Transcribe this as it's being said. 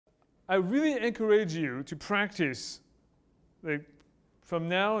I really encourage you to practice, like, from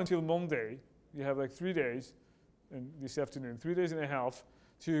now until Monday. You have like 3 days, and this afternoon, 3 days and a half,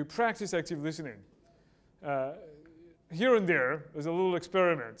 to practice active listening. Here and there, there's a little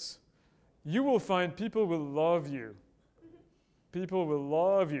experiments. You will find people will love you. People will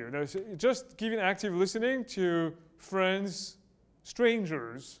love you. Now, just giving active listening to friends,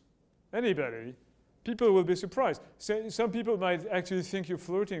 strangers, anybody, people will be surprised. So, some people might actually think you're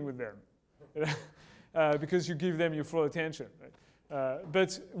flirting with them because you give them your full attention. Right?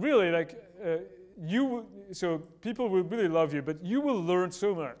 But really, like, so people will really love you, but you will learn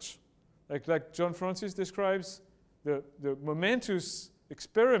so much. Like John Francis describes, the momentous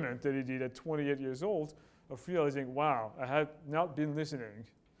experiment that he did at 28 years old of realizing, wow, I had not been listening.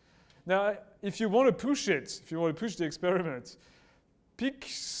 Now, if you want to push it, if you want to push the experiment, pick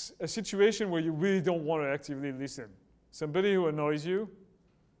a situation where you really don't want to actively listen. Somebody who annoys you,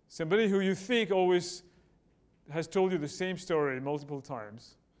 somebody who you think always has told you the same story multiple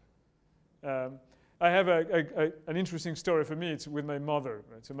times. I have an interesting story for me. It's with my mother.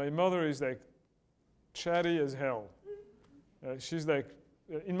 Right? So my mother is like chatty as hell. She's like,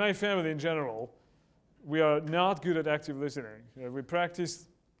 in my family in general, we are not good at active listening. We practice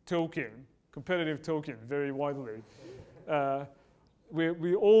talking, competitive talking, very widely.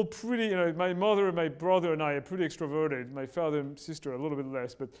 We all pretty, my mother and my brother and I are pretty extroverted. My father and sister are a little bit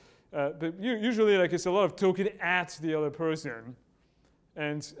less, but usually like it's a lot of talking at the other person.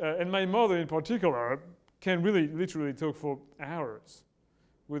 And my mother in particular can really literally talk for hours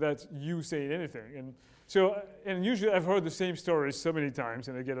without you saying anything. And usually I've heard the same stories so many times,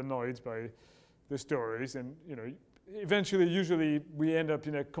 and I get annoyed by the stories. And eventually, usually we end up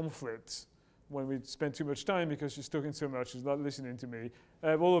in a conflict when we spend too much time because she's talking so much, she's not listening to me. I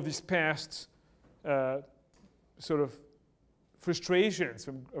have all of these past sort of frustrations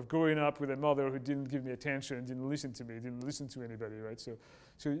of growing up with a mother who didn't give me attention, didn't listen to me, didn't listen to anybody, right? So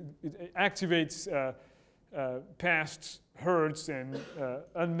it activates past hurts and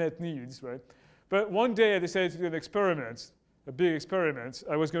unmet needs, right? But one day I decided to do an experiment, a big experiment.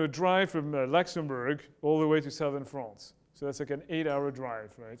 I was going to drive from Luxembourg all the way to southern France. So that's like an 8-hour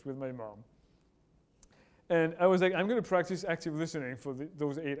drive, right, with my mom. And I was like, I'm going to practice active listening for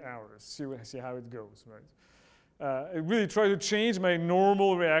those 8 hours, see how it goes, right? I really try to change my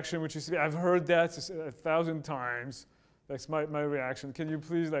normal reaction, which is, I've heard that 1,000 times. That's my reaction. Can you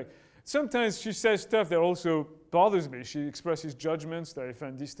please, like, sometimes she says stuff that also bothers me. She expresses judgments that I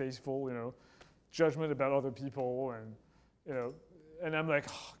find distasteful, judgment about other people, and, and I'm like,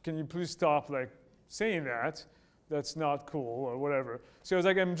 oh, can you please stop, like, saying that? That's not cool, or whatever. So I was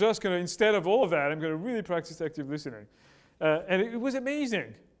like, I'm just going to, instead of all of that, I'm going to really practice active listening. And it was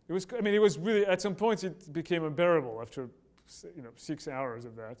amazing. It was really, at some points, it became unbearable after, 6 hours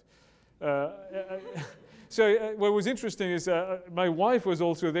of that. So what was interesting is my wife was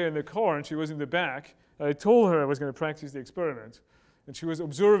also there in the car, and she was in the back. I told her I was going to practice the experiment, and she was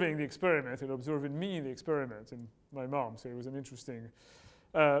observing the experiment and observing me in the experiment, and my mom. So it was an interesting.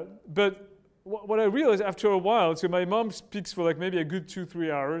 But what I realized after a while, so my mom speaks for like maybe a good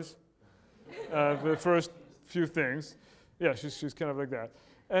 2-3 hours, the first few things. Yeah, she's kind of like that.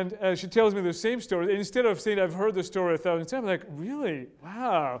 And she tells me the same story. And instead of saying, I've heard the story 1,000 times, I'm like, really?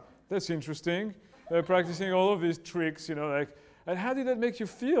 Wow, that's interesting. Practicing all of these tricks, like, and how did that make you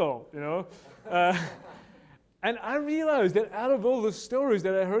feel, And I realized that out of all the stories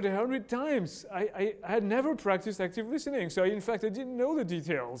that I heard 100 times, I had never practiced active listening. So in fact, I didn't know the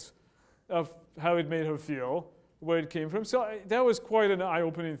details of how it made her feel, where it came from. So that was quite an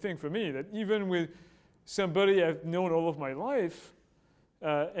eye-opening thing for me, that even with somebody I've known all of my life,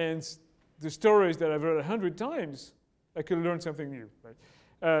 and the stories that I've read 100 times, I could learn something new.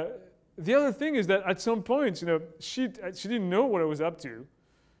 Right? The other thing is that at some point, she didn't know what I was up to,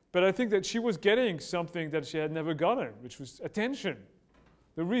 but I think that she was getting something that she had never gotten, which was attention.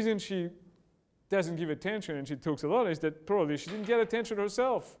 The reason she doesn't give attention and she talks a lot is that probably she didn't get attention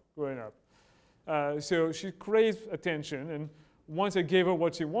herself growing up. So she craved attention, and once I gave her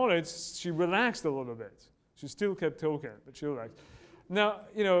what she wanted, she relaxed a little bit. She still kept talking, but she relaxed. Now,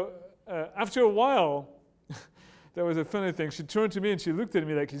 after a while, that was a funny thing. She turned to me and she looked at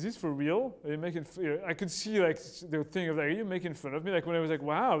me like, is this for real? Are you making I could see like the thing of like, are you making fun of me? Like when I was like,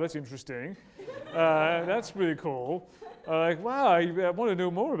 wow, that's interesting. That's really cool. Like, wow, I want to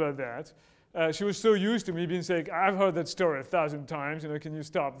know more about that. She was so used to me being saying, I've heard that story 1,000 times, can you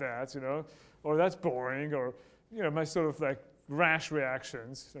stop that, or that's boring, or, my sort of like rash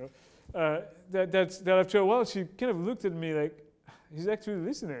reactions. So, that after a while, she kind of looked at me like, he's actually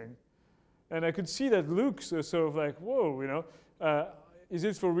listening. And I could see that look, so sort of like, whoa, is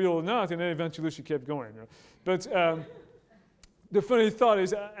it for real or not? And then eventually she kept going. But the funny thought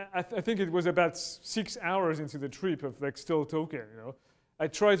is, I think it was about 6 hours into the trip of like still talking. I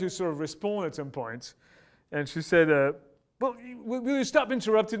tried to sort of respond at some point, and she said, "Well, will you stop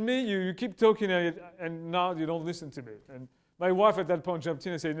interrupting me? You keep talking, and now you don't listen to me." And my wife at that point jumped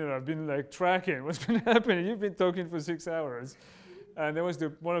in and said, "No, I've been like tracking what's been happening. You've been talking for 6 hours." And that was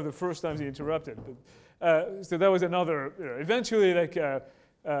one of the first times he interrupted. But, so that was another. Eventually, like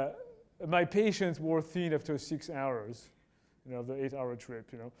my patience wore thin after 6 hours, of the 8-hour trip.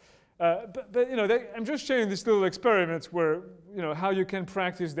 But I'm just sharing these little experiments where how you can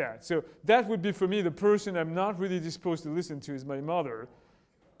practice that. So that would be for me the person I'm not really disposed to listen to is my mother,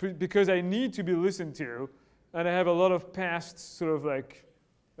 because I need to be listened to, and I have a lot of past sort of like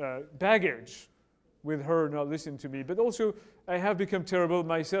baggage with her not listening to me. But also I have become terrible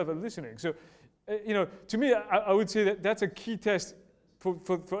myself at listening. So to me, I would say that that's a key test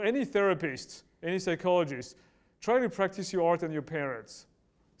for any therapist, any psychologist. Try to practice your art on your parents.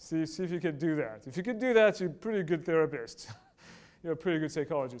 See if you can do that. If you can do that, you're a pretty good therapist. You're a pretty good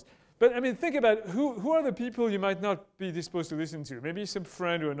psychologist. But I mean, think about who are the people you might not be disposed to listen to. Maybe some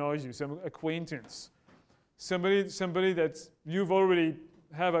friend who annoys you, some acquaintance, somebody that you've already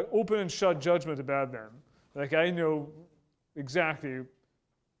have an open and shut judgment about them. Like I know exactly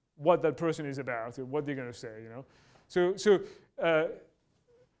what that person is about or what they're going to say. So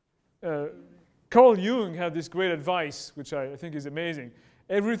Carl Jung had this great advice, which I think is amazing.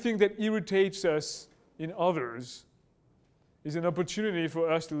 Everything that irritates us in others is an opportunity for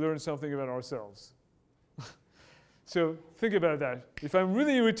us to learn something about ourselves. So think about that. If I'm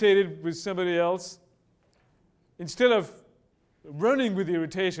really irritated with somebody else, instead of running with the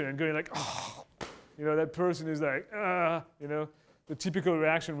irritation and going like, oh, that person is like, the typical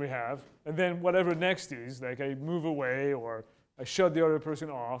reaction we have, and then whatever next is, like I move away or I shut the other person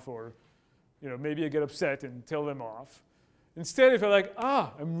off or maybe I get upset and tell them off. Instead, if I'm like,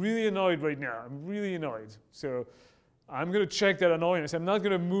 I'm really annoyed right now. I'm really annoyed. So I'm going to check that annoyance. I'm not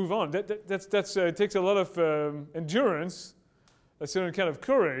going to move on. It takes a lot of endurance, a certain kind of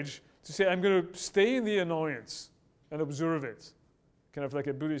courage to say, I'm going to stay in the annoyance and observe it, kind of like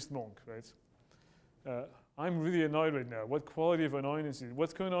a Buddhist monk, right? I'm really annoyed right now. What quality of annoyance is it?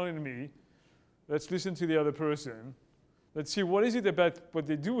 What's going on in me? Let's listen to the other person. Let's see what is it about what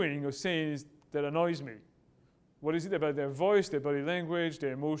they're doing or saying that annoys me. What is it about their voice, their body language,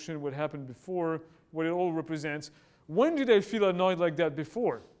 their emotion, what happened before, what it all represents? When did I feel annoyed like that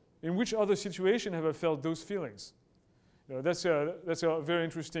before? In which other situation have I felt those feelings? That's a very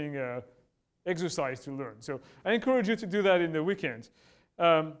interesting exercise to learn. So I encourage you to do that in the weekend.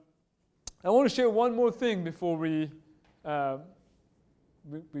 I want to share one more thing before we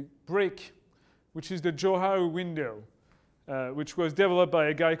break, which is the Johari window. Which was developed by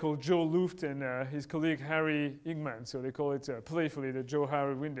a guy called Joe Luft and his colleague Harry Ingman. So they call it playfully the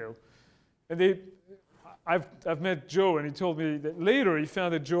Johari window. And I've met Joe, and he told me that later he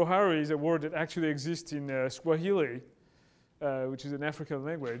found that Johari is a word that actually exists in Swahili, which is an African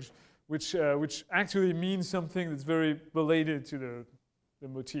language, which actually means something that's very related to the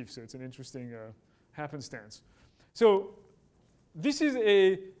motif. So it's an interesting happenstance. So this is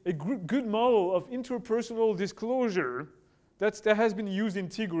a good model of interpersonal disclosure that has been used in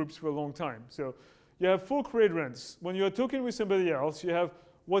T groups for a long time. So you have 4 quadrants. When you're talking with somebody else, you have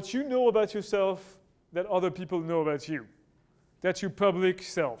what you know about yourself that other people know about you. That's your public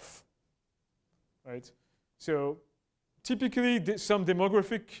self, right? So typically, some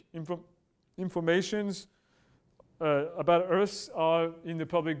demographic informations about us are in the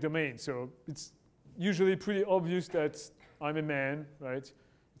public domain. So it's usually pretty obvious that I'm a man, right?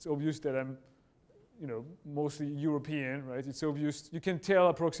 It's obvious that I'm mostly European, right? It's obvious. You can tell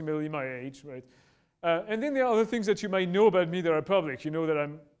approximately my age, right? And then there are other things that you might know about me that are public. You know that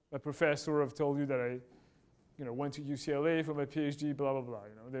I'm a professor. I've told you that I went to UCLA for my PhD, blah, blah, blah.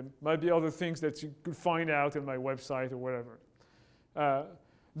 There might be other things that you could find out on my website or whatever.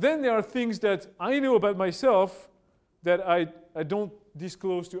 Then there are things that I know about myself that I don't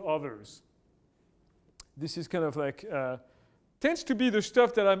disclose to others. This is kind of like tends to be the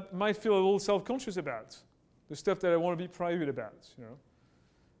stuff that I might feel a little self-conscious about, the stuff that I want to be private about.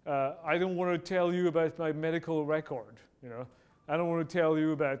 I don't want to tell you about my medical record. I don't want to tell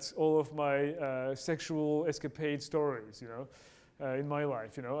you about all of my sexual escapade stories. In my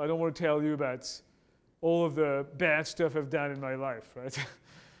life. I don't want to tell you about all of the bad stuff I've done in my life.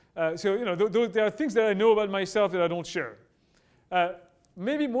 Right? So there are things that I know about myself that I don't share.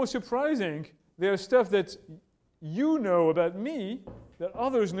 Maybe more surprising, there are stuff that you know about me, that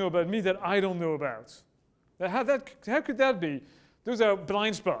others know about me, that I don't know about. How could that be? Those are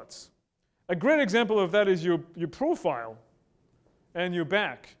blind spots. A great example of that is your profile and your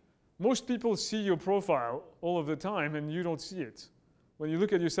back. Most people see your profile all of the time, and you don't see it. When you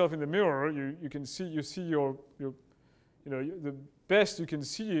look at yourself in the mirror, you see your the best you can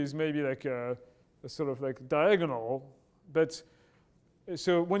see is maybe like a sort of like diagonal. But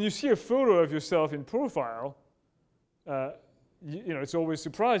so when you see a photo of yourself in profile, it's always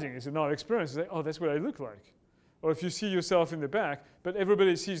surprising. It's a novel experience. It's like, oh, that's what I look like. Or if you see yourself in the back, but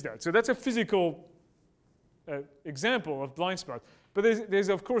everybody sees that. So that's a physical example of blind spot. But there's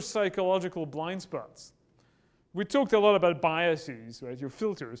of course psychological blind spots. We talked a lot about biases, right? Your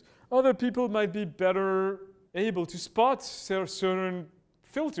filters. Other people might be better able to spot certain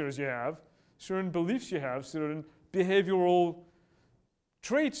filters you have, certain beliefs you have, certain behavioral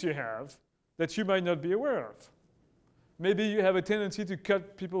traits you have that you might not be aware of. Maybe you have a tendency to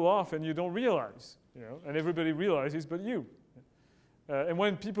cut people off and you don't realize, and everybody realizes but you. And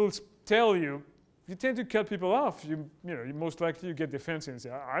when people tell you, you tend to cut people off, you most likely you get defensive and say,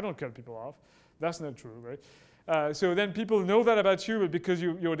 I don't cut people off. That's not true, right? So then people know that about you, but because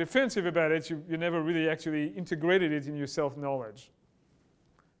you're defensive about it, you never really actually integrated it in your self-knowledge.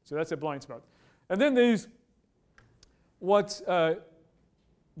 So that's a blind spot. And then there's what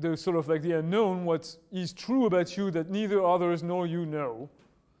the sort of like the unknown, what is true about you that neither others nor you know.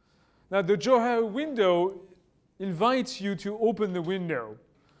 Now the Johari window invites you to open the window.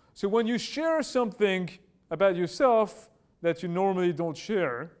 So when you share something about yourself that you normally don't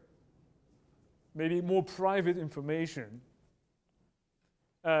share, maybe more private information,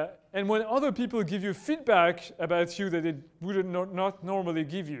 and when other people give you feedback about you that it would not normally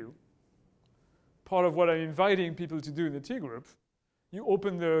give you, part of what I'm inviting people to do in the T group, you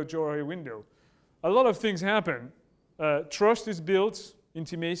open the Johari window. A lot of things happen. Trust is built,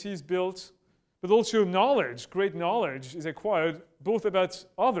 intimacy is built, but also knowledge, great knowledge is acquired both about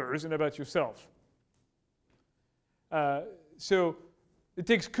others and about yourself. So it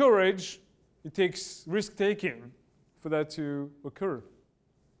takes courage, it takes risk-taking for that to occur.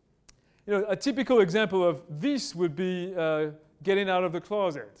 A typical example of this would be getting out of the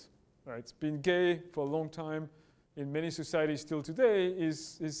closet. Right? Being gay for a long time in many societies still today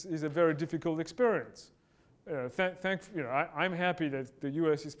is a very difficult experience. I'm happy that the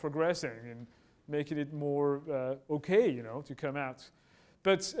US is progressing and making it more okay, to come out.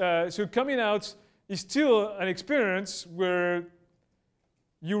 But so coming out is still an experience where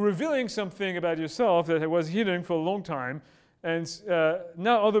you're revealing something about yourself that was hidden for a long time, and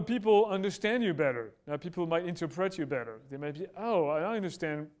now other people understand you better. Now people might interpret you better. They might be, oh, I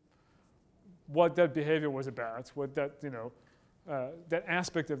understand what that behavior was about, what that, that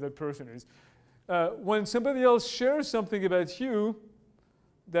aspect of that person is. When somebody else shares something about you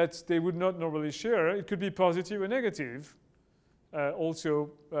that they would not normally share, it could be positive or negative. Also,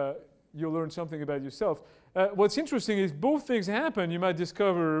 you'll learn something about yourself. What's interesting is both things happen. You might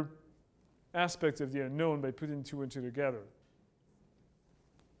discover aspects of the unknown by putting two and two together.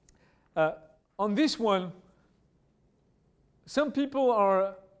 On this one, some people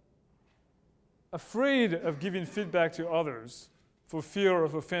are afraid of giving feedback to others for fear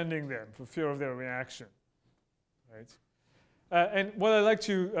of offending them, for fear of their reaction. Right? And what I like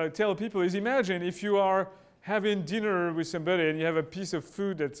to tell people is, imagine if you are having dinner with somebody and you have a piece of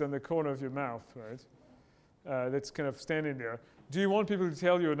food that's on the corner of your mouth, right? That's kind of standing there. Do you want people to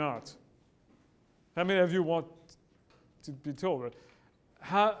tell you or not? How many of you want to be told? Right?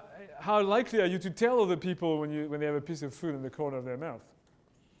 How likely are you to tell other people when they have a piece of food in the corner of their mouth?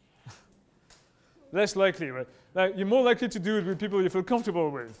 Less likely, right? Now, you're more likely to do it with people you feel comfortable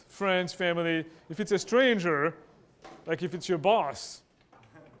with, friends, family. If it's a stranger, like if it's your boss,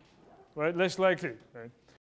 right? Less likely, right?